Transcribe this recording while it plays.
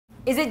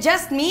Is it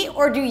just me,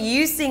 or do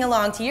you sing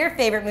along to your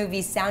favorite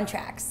movie's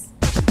soundtracks?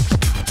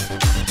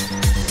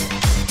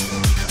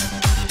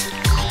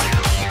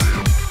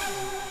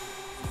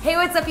 Hey,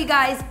 what's up you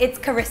guys? It's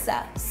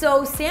Carissa.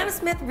 So Sam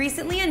Smith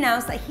recently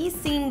announced that he's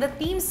singing the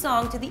theme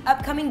song to the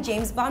upcoming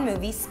James Bond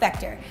movie,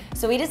 Spectre.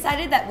 So we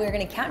decided that we're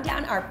gonna count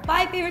down our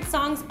 5 favorite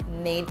songs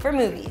made for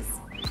movies.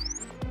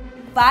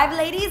 5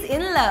 ladies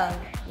in love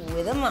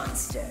with a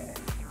monster.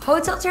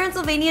 Hotel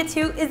Transylvania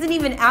 2 isn't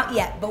even out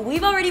yet, but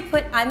we've already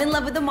put I'm in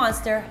Love with the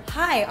Monster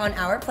high on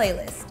our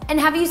playlist. And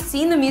have you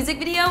seen the music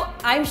video?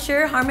 I'm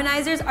sure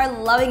harmonizers are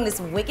loving this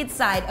wicked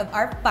side of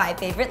our 5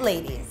 favorite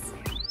ladies.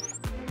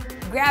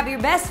 Grab your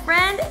best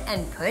friend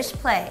and push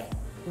play.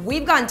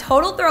 We've gone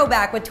total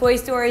throwback with Toy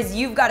Story's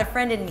You've Got a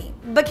Friend in Me.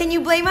 But can you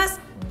blame us?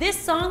 This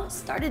song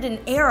started an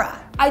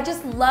era. I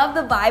just love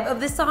the vibe of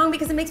this song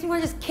because it makes me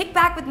want to just kick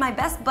back with my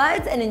best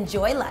buds and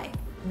enjoy life.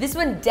 This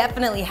one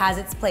definitely has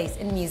its place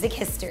in music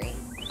history.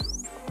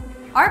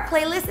 Our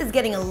playlist is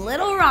getting a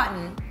little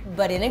rotten,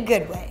 but in a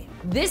good way.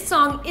 This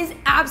song is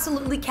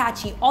absolutely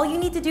catchy. All you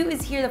need to do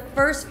is hear the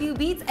first few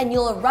beats and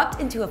you'll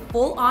erupt into a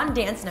full-on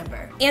dance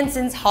number. And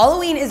since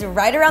Halloween is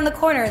right around the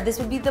corner, this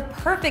would be the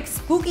perfect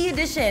spooky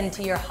addition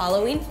to your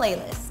Halloween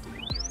playlist.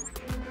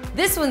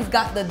 This one's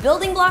got the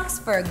building blocks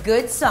for a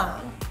good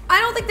song. I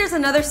don't think there's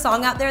another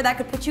song out there that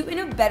could put you in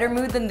a better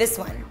mood than this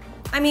one.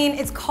 I mean,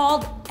 it's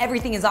called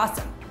Everything is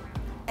Awesome.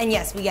 And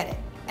yes, we get it,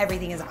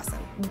 everything is awesome.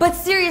 But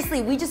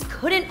seriously, we just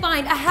couldn't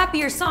find a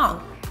happier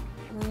song.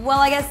 Well,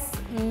 I guess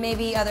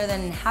maybe other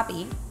than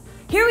happy.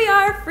 Here we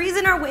are,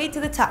 freezing our way to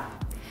the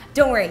top.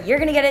 Don't worry, you're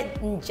gonna get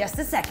it in just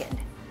a second.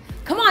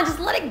 Come on, just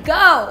let it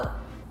go.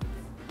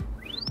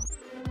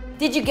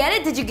 Did you get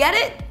it? Did you get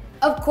it?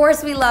 Of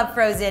course we love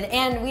Frozen,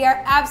 and we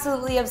are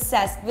absolutely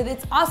obsessed with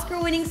its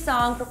Oscar-winning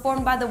song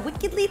performed by the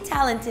wickedly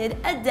talented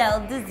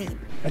Adele Dazeem.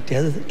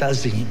 Adele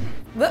Dazeem.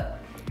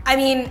 I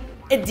mean,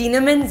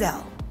 Idina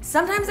Menzel.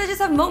 Sometimes I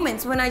just have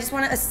moments when I just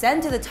want to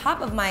ascend to the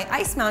top of my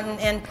ice mountain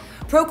and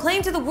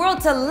proclaim to the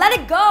world to let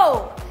it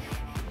go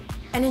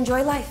and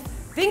enjoy life.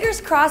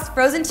 Fingers crossed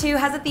Frozen 2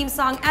 has a theme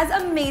song as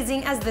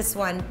amazing as this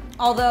one,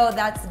 although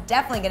that's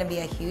definitely going to be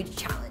a huge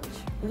challenge.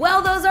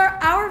 Well, those are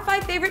our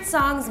 5 favorite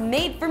songs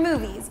made for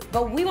movies,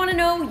 but we want to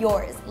know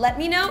yours. Let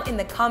me know in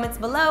the comments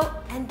below,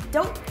 and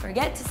don't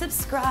forget to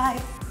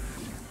subscribe.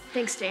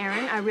 Thanks to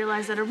Aaron, I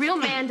realized that a real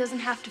man doesn't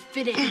have to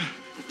fit in.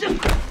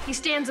 He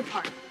stands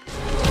apart.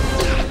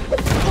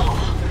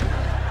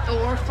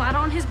 Or flat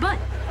on his butt.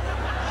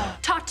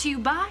 Taught to you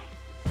by...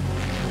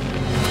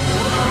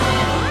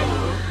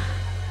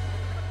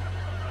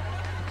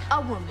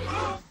 a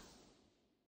woman.